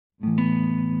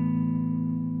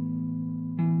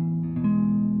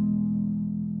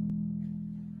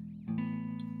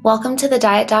Welcome to the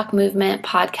Diet Doc Movement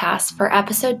podcast for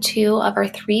episode 2 of our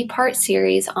 3-part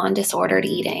series on disordered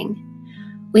eating.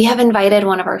 We have invited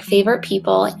one of our favorite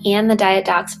people and the Diet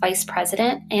Doc's vice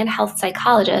president and health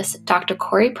psychologist, Dr.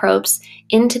 Corey Probst,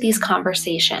 into these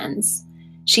conversations.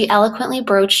 She eloquently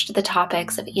broached the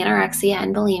topics of anorexia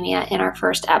and bulimia in our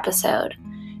first episode.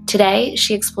 Today,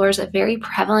 she explores a very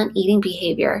prevalent eating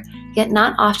behavior, yet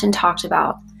not often talked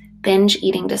about, binge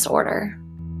eating disorder.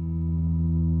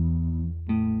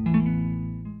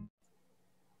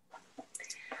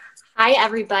 Hi,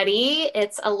 everybody.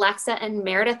 It's Alexa and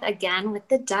Meredith again with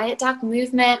the Diet Doc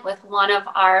Movement with one of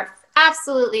our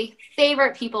absolutely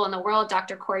favorite people in the world,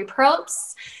 Dr. Corey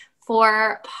Probst,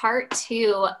 for part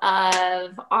 2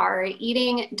 of our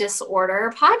eating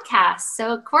disorder podcast.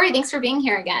 So, Corey, thanks for being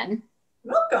here again.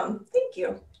 Welcome. Thank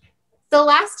you. So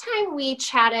last time we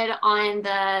chatted on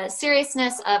the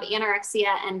seriousness of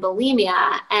anorexia and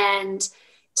bulimia, and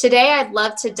today I'd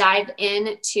love to dive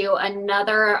into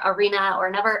another arena or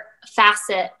another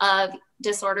facet of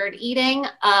disordered eating,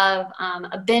 of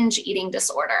a binge eating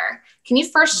disorder. Can you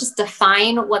first just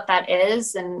define what that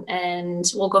is,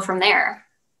 and we'll go from there?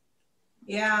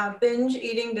 Yeah, binge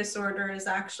eating disorder is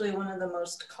actually one of the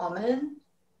most common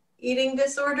eating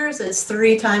disorders. It's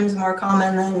 3 times more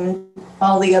common than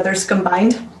all the others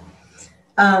combined.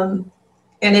 And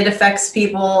it affects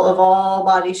people of all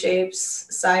body shapes,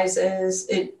 sizes.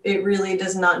 It really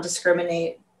does not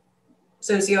discriminate.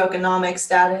 Socioeconomic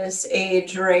status,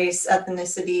 age, race,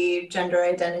 ethnicity, gender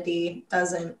identity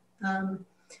doesn't.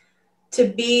 To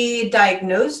be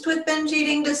diagnosed with binge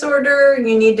eating disorder,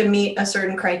 you need to meet a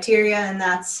certain criteria, and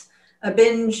that's a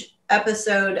binge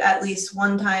episode at least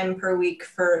 1 time per week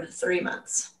for 3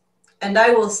 months. And I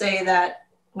will say that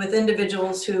with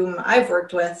individuals whom I've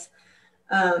worked with,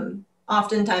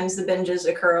 oftentimes the binges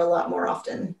occur a lot more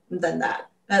often than that,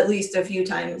 at least a few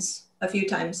times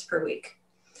per week.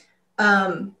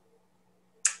 Now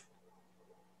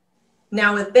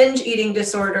with binge eating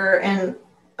disorder, and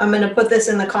I'm going to put this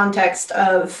in the context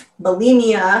of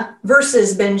bulimia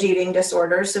versus binge eating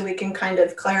disorder so we can kind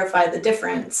of clarify the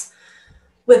difference.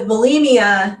 With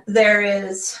bulimia,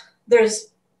 there's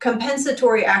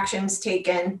compensatory actions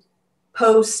taken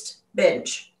post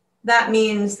binge. That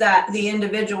means that the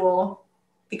individual,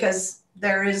 because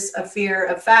there is a fear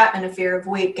of fat and a fear of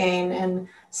weight gain and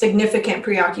significant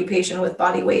preoccupation with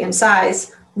body weight and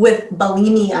size with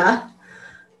bulimia,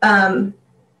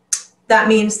 that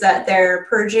means that they're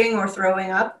purging or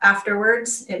throwing up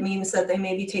afterwards. It means that they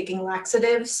may be taking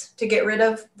laxatives to get rid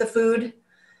of the food.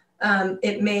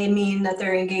 It may mean that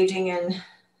they're engaging in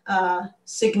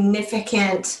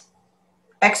significant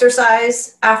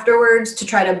exercise afterwards to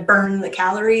try to burn the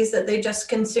calories that they just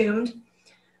consumed.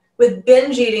 With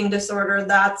binge eating disorder,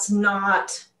 that's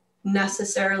not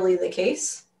necessarily the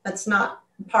case. That's not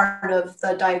part of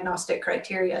the diagnostic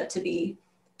criteria to be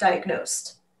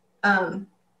diagnosed.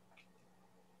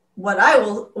 What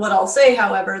I'll say,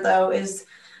 however, though, is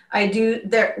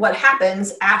what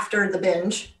happens after the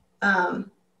binge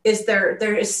is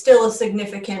there is still a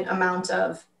significant amount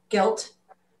of guilt,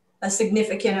 a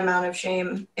significant amount of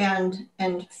shame and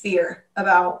fear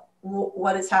about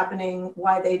what is happening,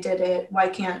 why they did it, why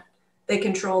can't they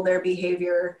control their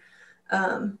behavior,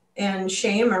 and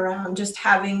shame around just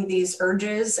having these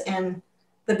urges. And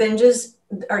the binges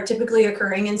are typically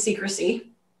occurring in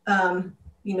secrecy.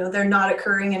 They're not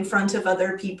occurring in front of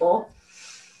other people.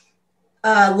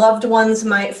 Loved ones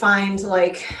might find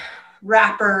like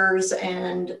wrappers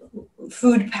and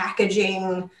food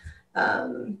packaging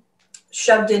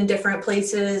shoved in different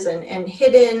places and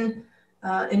hidden.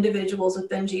 Individuals with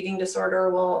binge eating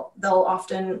disorder they'll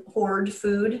often hoard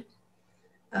food.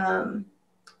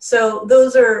 So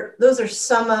those are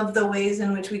some of the ways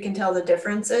in which we can tell the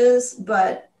differences,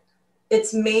 but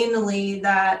it's mainly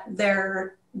that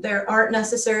there aren't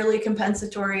necessarily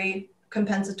compensatory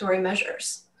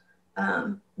measures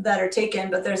that are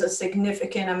taken, but there's a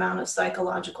significant amount of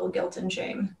psychological guilt and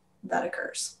shame that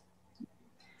occurs.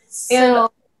 And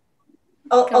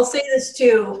I'll say this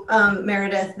too,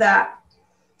 Meredith, that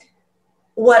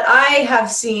what I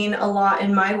have seen a lot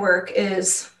in my work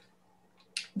is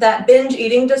that binge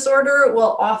eating disorder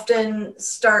will often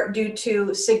start due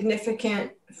to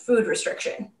significant food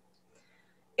restriction.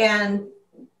 And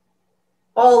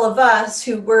all of us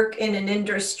who work in an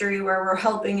industry where we're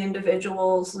helping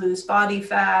individuals lose body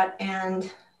fat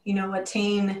and,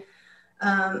 attain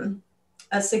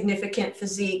a significant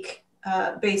physique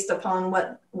based upon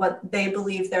what they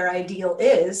believe their ideal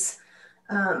is,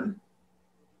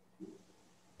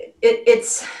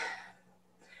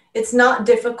 it's not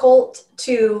difficult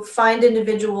to find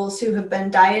individuals who have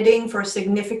been dieting for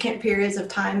significant periods of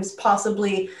times,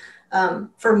 possibly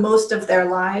for most of their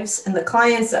lives. And the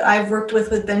clients that I've worked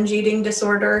with binge eating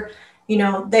disorder, you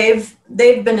know, they've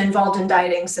been involved in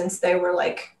dieting since they were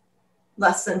like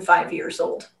less than 5 years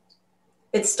old.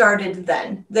 It started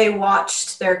then. They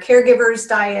watched their caregivers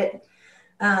diet.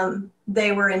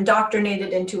 They were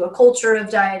indoctrinated into a culture of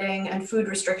dieting and food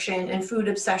restriction and food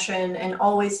obsession and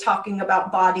always talking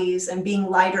about bodies and being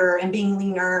lighter and being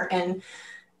leaner. And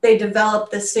they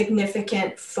developed this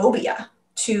significant phobia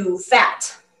to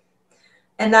fat.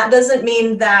 And that doesn't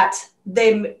mean that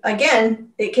again,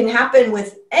 it can happen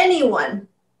with anyone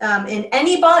in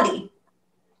any body.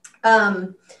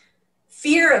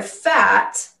 Fear of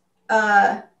fat,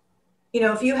 you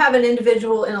know, if you have an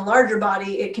individual in a larger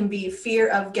body, it can be fear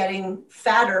of getting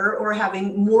fatter or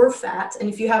having more fat. And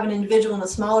if you have an individual in a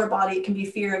smaller body, it can be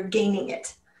fear of gaining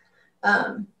it.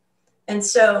 And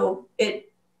so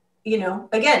it, you know,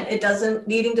 again,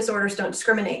 eating disorders don't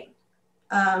discriminate.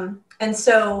 And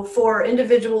so for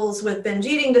individuals with binge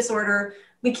eating disorder,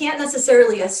 we can't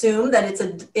necessarily assume that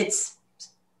it's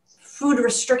food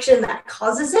restriction that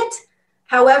causes it.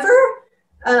 However,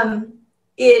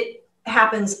 it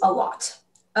happens a lot.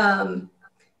 And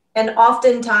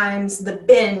oftentimes the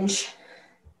binge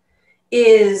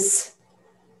is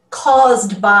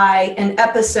caused by an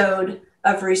episode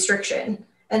of restriction.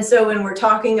 And so when we're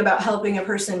talking about helping a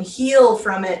person heal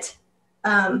from it,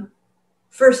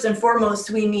 first and foremost,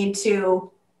 we need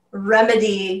to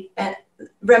remedy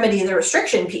the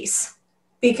restriction piece,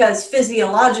 because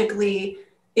physiologically,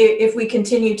 if we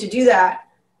continue to do that,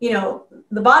 you know,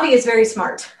 the body is very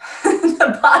smart.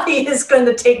 The body is going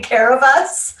to take care of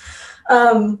us.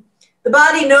 The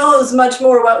body knows much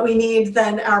more what we need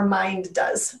than our mind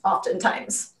does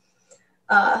oftentimes.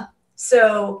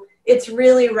 So it's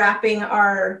really wrapping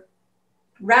all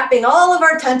of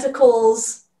our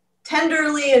tentacles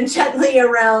tenderly and gently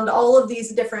around all of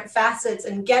these different facets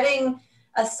and getting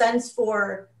a sense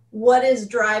for what is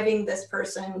driving this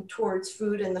person towards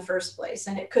food in the first place.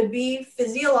 And it could be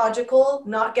physiological,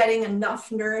 not getting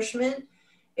enough nourishment.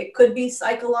 It could be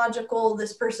psychological.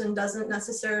 This person doesn't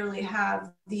necessarily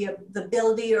have the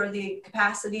ability or the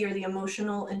capacity or the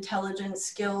emotional intelligence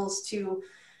skills to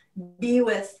be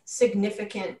with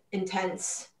significant,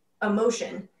 intense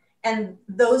emotion. And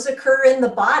those occur in the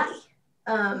body.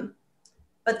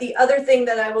 But the other thing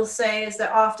that I will say is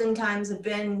that oftentimes a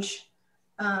binge,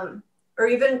 or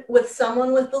even with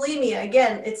someone with bulimia,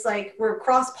 again, it's like we're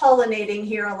cross-pollinating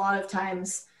here a lot of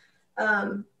times.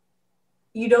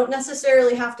 You don't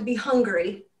necessarily have to be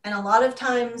hungry. And a lot of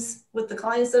times with the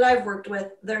clients that I've worked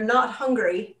with, they're not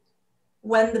hungry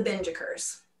when the binge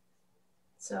occurs.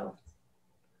 So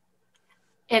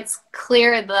it's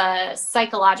clear the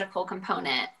psychological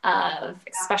component of,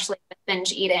 especially with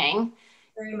binge eating.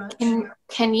 Very much.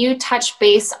 Can you touch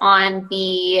base on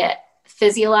the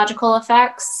physiological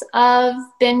effects of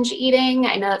binge eating?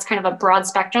 I know that's kind of a broad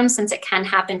spectrum since it can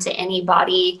happen to any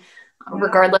body,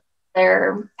 regardless of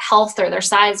their health or their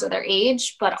size or their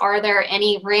age, but are there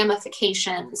any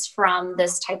ramifications from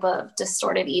this type of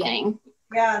distorted eating?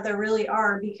 Yeah, there really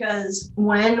are, because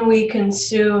when we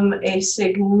consume a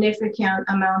significant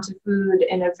amount of food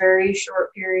in a very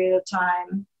short period of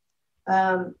time,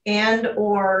 and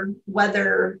or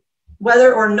whether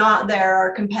or not there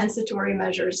are compensatory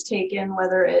measures taken,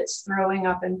 whether it's throwing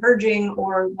up and purging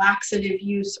or laxative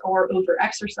use or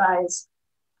over-exercise,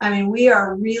 I mean, we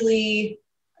are really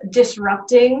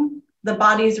disrupting the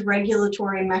body's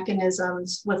regulatory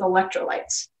mechanisms with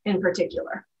electrolytes in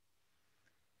particular.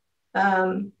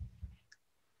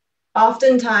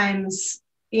 Oftentimes,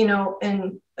 you know,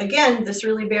 and again, this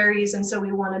really varies, and so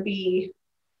we want to be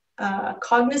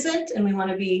cognizant and we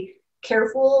want to be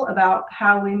careful about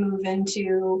how we move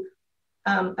into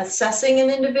assessing an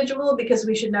individual, because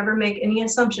we should never make any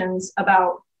assumptions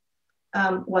about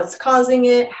what's causing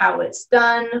it, how it's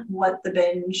done, what the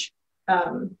binge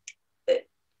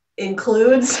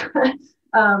includes,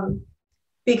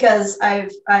 because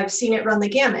I've seen it run the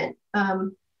gamut.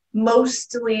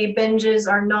 Mostly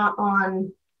binges are not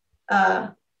on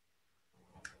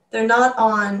they're not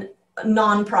on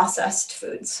non-processed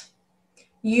foods.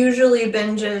 Usually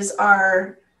binges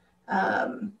are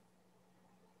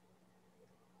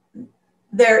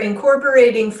they're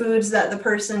incorporating foods that the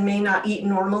person may not eat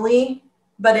normally,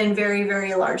 but in very,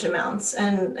 very large amounts,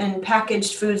 and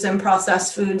packaged foods and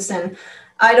processed foods. And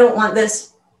I don't want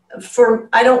this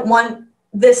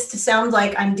to sound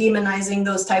like I'm demonizing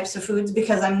those types of foods,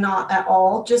 because I'm not at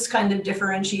all, just kind of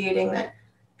differentiating that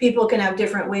people can have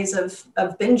different ways of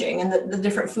binging and the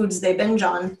different foods they binge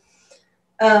on.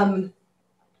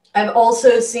 I've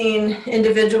also seen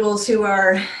individuals who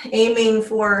are aiming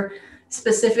for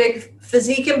specific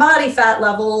physique and body fat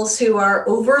levels who are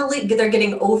they're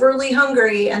getting overly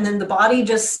hungry, and then the body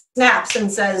just snaps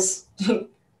and says,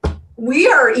 we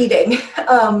are eating.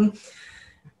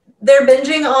 They're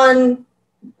binging on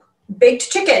baked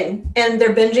chicken, and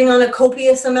they're binging on a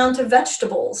copious amount of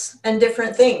vegetables and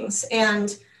different things.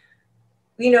 And,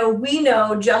 we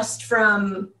know just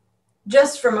from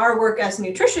our work as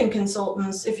nutrition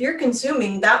consultants, if you're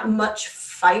consuming that much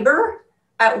fiber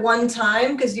at one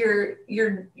time, because you're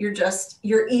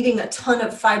eating a ton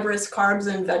of fibrous carbs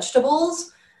and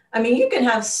vegetables, I mean, you can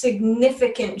have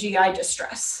significant GI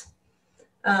distress.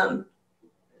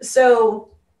 So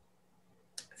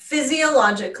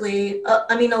physiologically,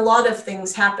 a lot of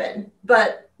things happen,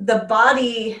 but the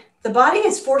body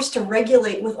is forced to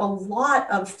regulate with a lot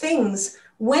of things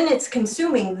when it's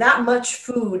consuming that much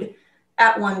food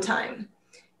at one time.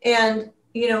 And,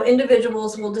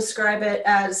 individuals will describe it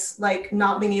as like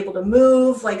not being able to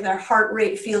move, like their heart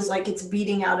rate feels like it's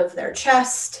beating out of their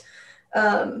chest.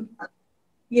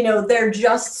 They're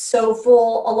just so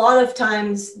full. A lot of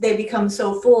times they become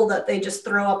so full that they just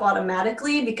throw up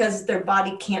automatically because their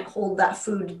body can't hold that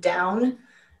food down.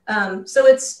 So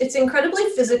it's incredibly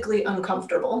physically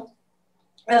uncomfortable.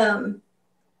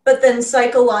 But then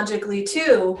psychologically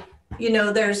too,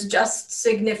 there's just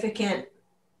significant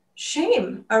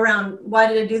shame around, why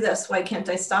did I do this? Why can't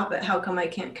I stop it? How come I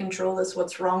can't control this?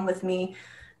 What's wrong with me?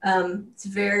 It's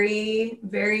very,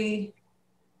 very,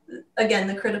 again,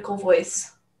 the critical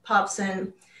voice pops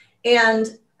in.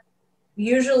 And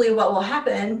usually what will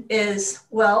happen is,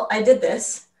 well, I did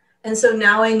this, and so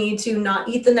now I need to not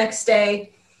eat the next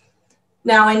day.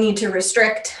 Now I need to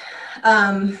restrict.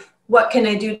 What can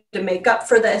I do to make up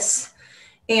for this?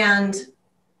 And,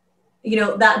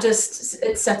 that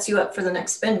it sets you up for the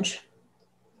next binge.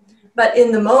 But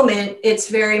in the moment, it's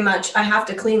very much, I have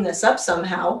to clean this up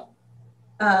somehow.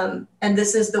 And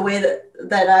this is the way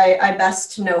that I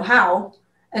best know how.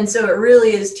 And so it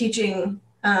really is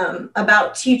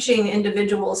about teaching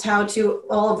individuals how to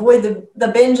avoid the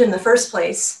binge in the first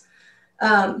place.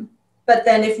 But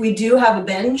then if we do have a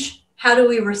binge, how do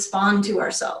we respond to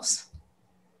ourselves?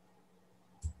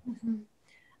 Mm-hmm.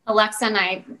 Alexa and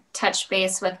I touch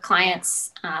base with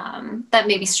clients that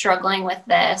may be struggling with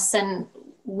this, and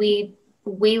we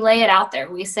lay it out there.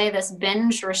 We say this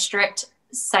binge restrict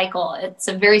cycle, it's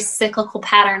a very cyclical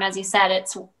pattern. As you said,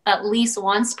 it's at least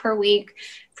once per week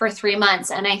for 3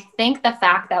 months. And I think the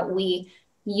fact that we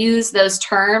use those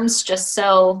terms just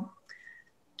so,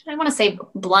 I want to say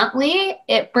bluntly,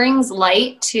 it brings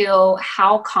light to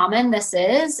how common this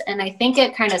is. And I think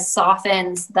it kind of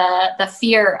softens the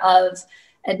fear of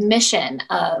admission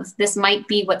of this might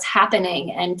be what's happening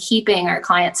and keeping our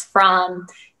clients from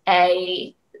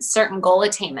a certain goal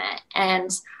attainment.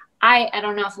 And I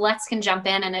don't know if Lex can jump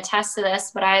in and attest to this,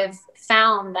 but I've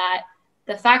found that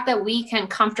the fact that we can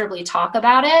comfortably talk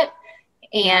about it,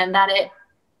 and that it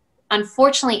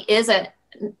unfortunately is a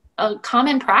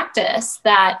common practice,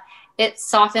 that it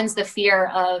softens the fear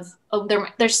of, oh, there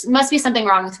must be something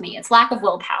wrong with me. It's lack of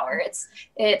willpower. It's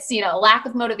lack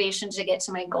of motivation to get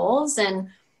to my goals. And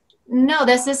no,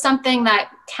 this is something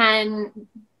that can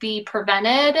be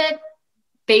prevented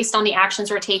based on the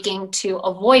actions we're taking to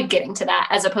avoid getting to that,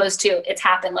 as opposed to it's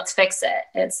happened, let's fix it.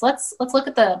 It's let's look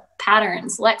at the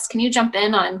patterns. Lex, can you jump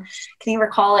in on, can you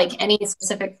recall like any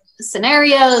specific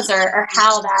scenarios or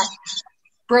how that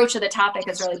broach of the topic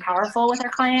is really powerful with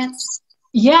our clients?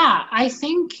 Yeah, I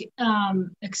think,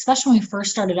 especially when we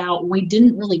first started out, we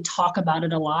didn't really talk about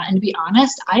it a lot. And to be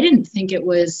honest, I didn't think it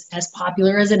was as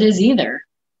popular as it is either.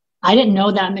 I didn't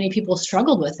know that many people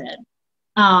struggled with it.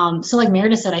 So like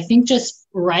Meredith said, I think just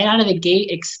right out of the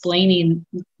gate, explaining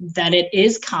that it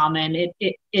is common,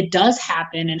 it does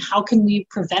happen, and how can we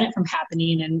prevent it from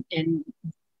happening, and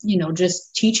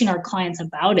just teaching our clients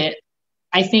about it,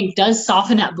 I think does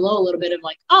soften that blow a little bit of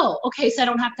like, oh, okay, so I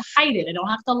don't have to hide it. I don't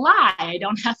have to lie. I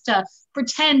don't have to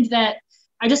pretend that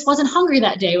I just wasn't hungry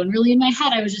that day when really in my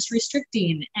head I was just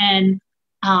restricting. And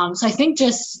so I think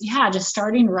just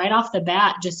starting right off the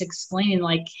bat, just explaining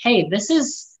like, hey,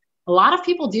 a lot of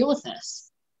people deal with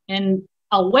this, and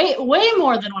way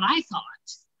more than what I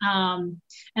thought.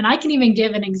 And I can even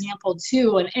give an example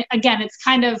too. And again, it's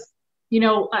kind of,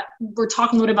 we're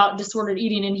talking a little about disordered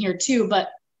eating in here too, but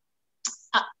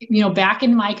back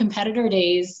in my competitor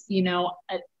days,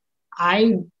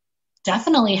 I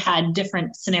definitely had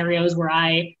different scenarios where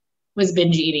I was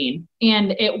binge eating,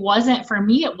 and it wasn't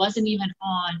even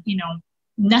on,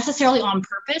 necessarily on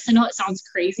purpose. I know it sounds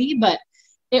crazy, but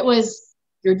it was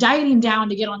you're dieting down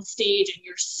to get on stage and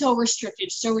you're so restricted.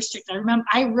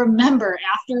 I remember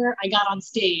after I got on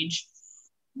stage,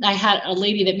 I had a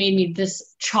lady that made me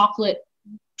this chocolate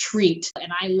treat,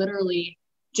 and I literally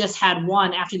just had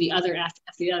one after the other, and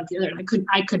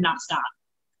I could not stop.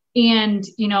 And,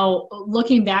 you know,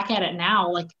 looking back at it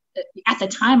now, like at the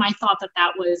time I thought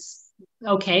that was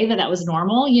okay, that was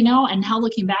normal, you know, and now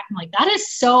looking back, I'm like, that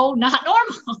is so not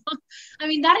normal. I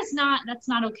mean, that's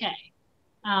not okay.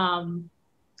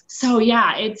 So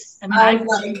yeah,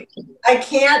 I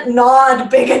can't nod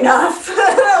big enough.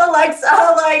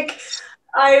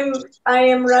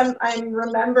 I'm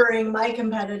remembering my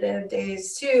competitive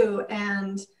days too.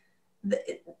 And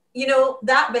you know,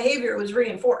 that behavior was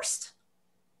reinforced.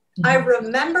 Mm-hmm. I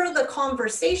remember the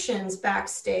conversations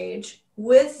backstage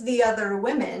with the other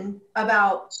women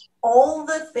about all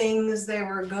the things they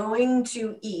were going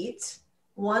to eat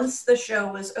once the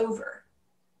show was over.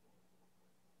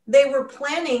 They were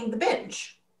planning the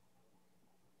binge.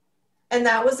 And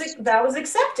that was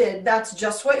accepted. That's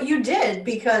just what you did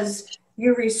because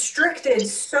you restricted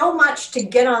so much to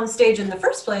get on stage in the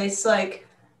first place. Like,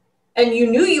 and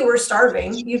you knew you were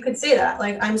starving. You could say that,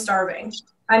 like, I'm starving.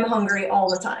 I'm hungry all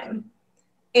the time.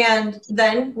 And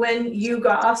then when you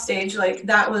got off stage, like,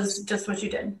 that was just what you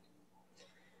did.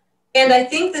 And I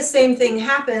think the same thing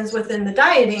happens within the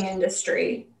dieting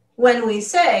industry. When we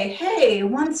say, hey,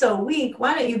 once a week,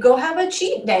 why don't you go have a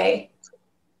cheat day?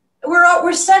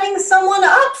 We're setting someone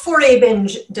up for a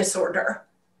binge disorder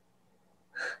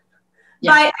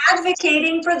by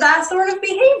advocating for that sort of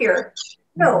behavior.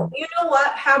 No, you know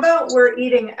what? How about we're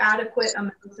eating adequate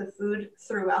amounts of food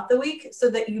throughout the week so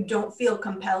that you don't feel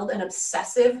compelled and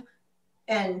obsessive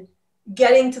and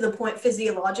getting to the point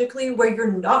physiologically where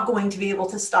you're not going to be able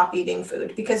to stop eating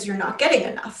food because you're not getting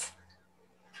enough.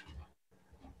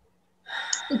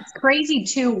 It's crazy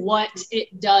too what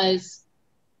it does.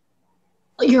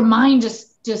 Your mind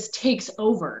just takes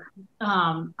over.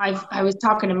 I was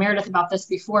talking to Meredith about this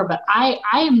before, but I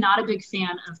am not a big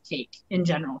fan of cake in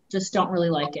general. Just don't really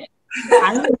like it.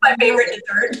 My favorite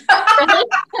dessert.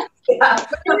 Yeah.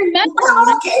 I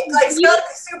remember cake, like not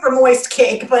super moist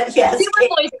cake, but yes.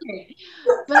 Moist cake.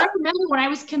 But I remember when I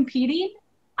was competing,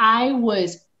 I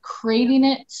was craving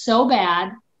it so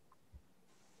bad.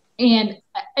 And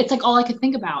it's like all I could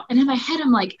think about. And in my head,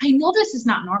 I'm like, I know this is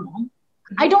not normal.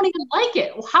 I don't even like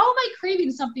it. How am I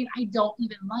craving something I don't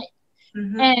even like?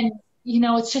 Mm-hmm. And, you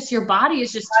know, it's just your body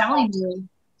is just telling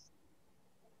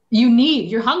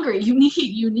you're hungry, you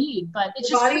need, but it's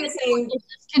just, it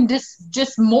can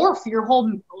just morph your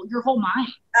whole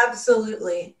mind.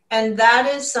 Absolutely. And that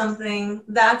is something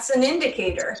that's an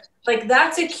indicator. Like,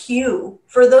 that's a cue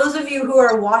for those of you who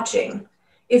are watching.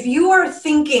 If you are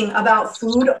thinking about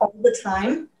food all the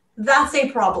time, that's a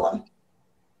problem.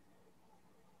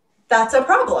 That's a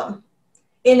problem.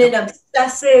 In an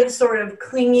obsessive, sort of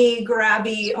clingy,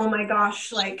 grabby, oh my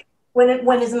gosh, like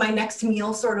when is my next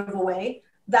meal sort of a way,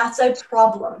 that's a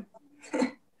problem.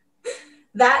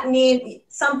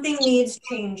 Something needs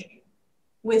changing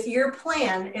with your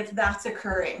plan if that's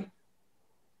occurring.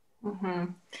 Mm-hmm.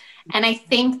 And I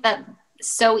think that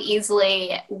so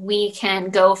easily we can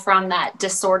go from that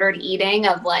disordered eating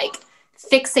of like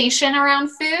fixation around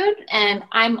food, and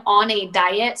I'm on a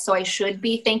diet, so I should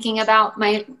be thinking about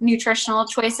my nutritional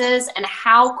choices, and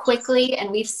how quickly,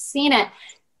 and we've seen it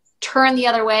turn the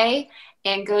other way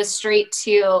and go straight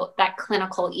to that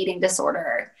clinical eating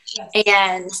disorder. Yes.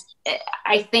 And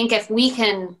I think if we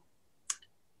can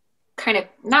kind of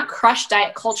not crush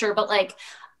diet culture, but like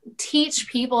teach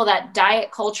people that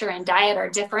diet culture and diet are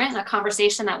different, a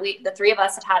conversation that the three of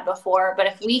us have had before, but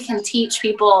if we can teach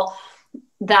people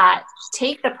that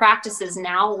take the practices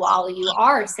now while you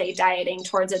are, say, dieting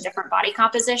towards a different body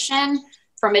composition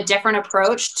from a different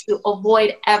approach to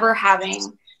avoid ever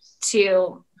having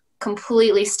to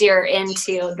completely steer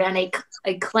into then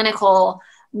a clinical,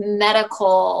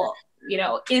 medical, you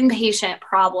know, inpatient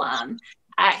problem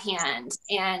at hand.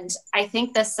 And I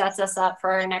think this sets us up for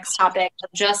our next topic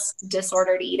of just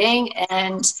disordered eating,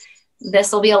 and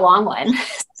this will be a long one.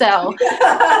 So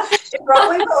it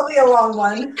probably will be a long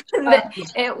one.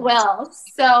 It will.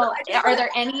 So are there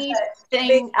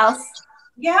anything else?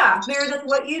 Yeah, Meredith,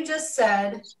 what you just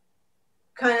said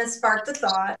kind of sparked a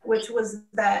thought, which was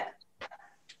that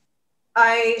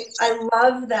I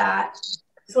love that.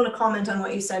 I just want to comment on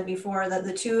what you said before, that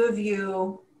the two of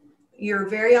you, you're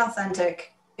very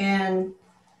authentic and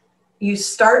you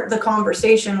start the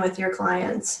conversation with your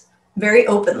clients very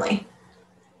openly.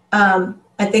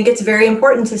 I think it's very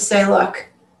important to say, look,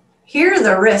 here are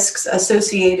the risks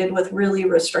associated with really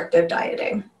restrictive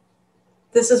dieting.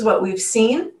 This is what we've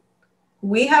seen.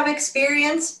 we have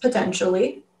experience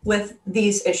potentially with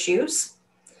these issues.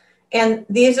 And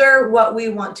these are what we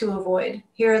want to avoid.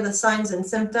 Here are the signs and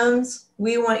symptoms.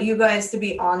 We want you guys to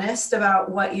be honest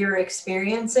about what you're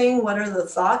experiencing. What are the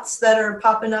thoughts that are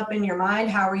popping up in your mind?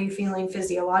 How are you feeling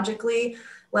physiologically?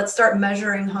 Let's start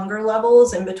measuring hunger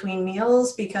levels in between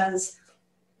meals, because,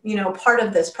 you know, part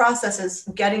of this process is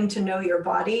getting to know your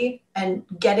body and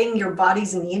getting your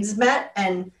body's needs met,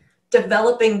 and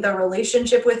developing the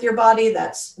relationship with your body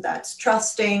that's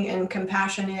trusting and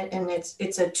compassionate, and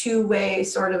it's a two-way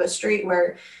sort of a street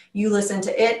where you listen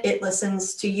to it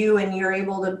listens to you, and you're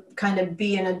able to kind of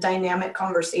be in a dynamic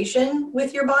conversation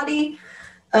with your body.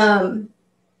 But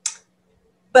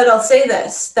I'll say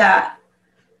this, that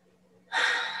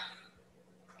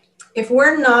if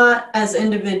we're not, as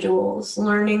individuals,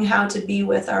 learning how to be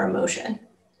with our emotion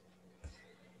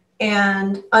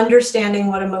and understanding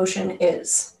what emotion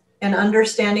is, and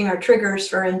understanding our triggers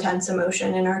for intense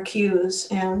emotion and our cues,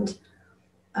 and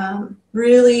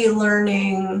really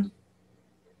learning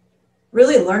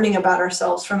about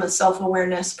ourselves from a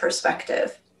self-awareness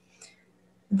perspective,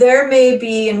 there may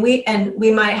be, and we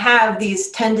might have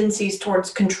these tendencies towards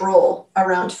control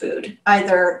around food,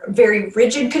 either very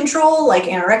rigid control like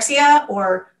anorexia,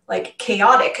 or like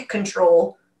chaotic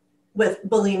control with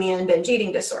bulimia and binge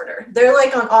eating disorder. They're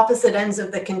like on opposite ends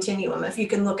of the continuum, if you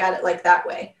can look at it like that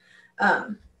way.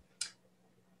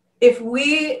 If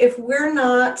we're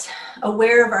not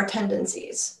aware of our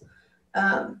tendencies,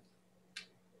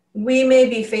 we may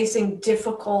be facing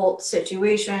difficult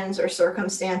situations or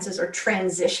circumstances or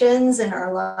transitions in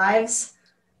our lives,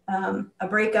 a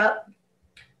breakup,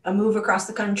 a move across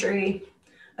the country,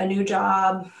 a new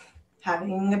job,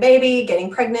 having a baby, getting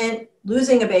pregnant,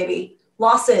 losing a baby,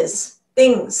 losses,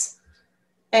 things.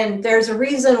 And there's a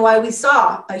reason why we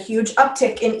saw a huge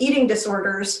uptick in eating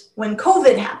disorders when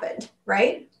COVID happened,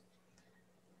 right?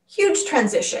 Huge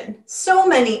transition, so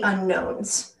many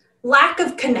unknowns, lack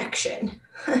of connection.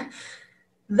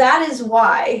 That is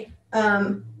why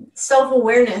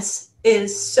self-awareness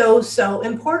is so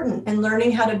important, and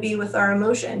learning how to be with our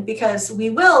emotion, because we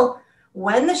will,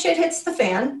 when the shit hits the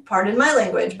fan, pardon my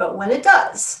language, but when it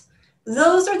does,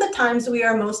 those are the times we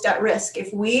are most at risk.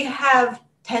 If we have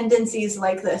tendencies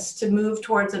like this to move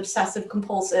towards obsessive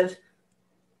compulsive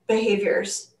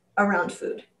behaviors around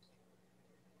food.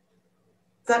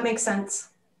 Does that make sense?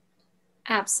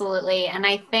 Absolutely. And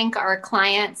I think our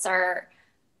clients are,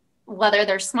 whether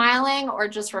they're smiling or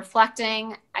just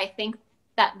reflecting, I think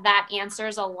that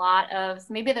answers a lot of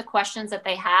maybe the questions that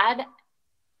they had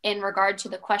in regard to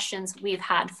the questions we've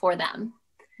had for them.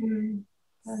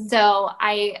 Mm-hmm. So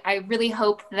I really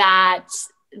hope that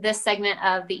this segment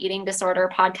of the Eating Disorder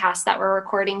podcast that we're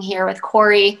recording here with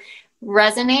Corey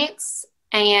resonates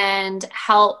and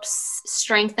helps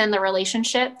strengthen the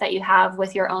relationship that you have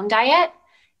with your own diet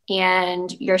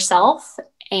and yourself.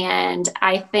 And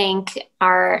I think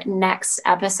our next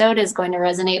episode is going to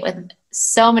resonate with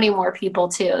so many more people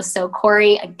too. So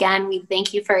Corey, again, we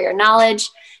thank you for your knowledge,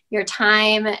 your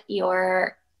time,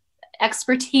 your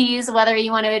expertise, whether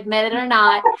you want to admit it or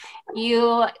not.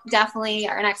 You definitely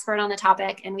are an expert on the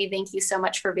topic, and we thank you so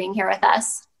much for being here with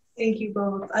us. Thank you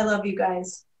both. I love you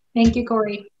guys. Thank you,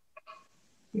 Corey.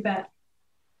 You bet.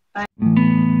 Bye.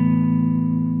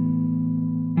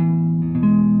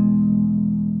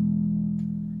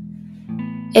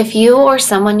 If you or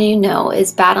someone you know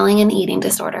is battling an eating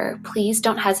disorder, please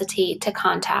don't hesitate to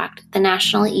contact the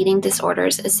National Eating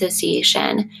Disorders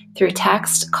Association through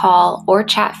text, call, or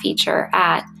chat feature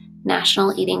at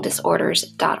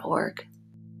nationaleatingdisorders.org.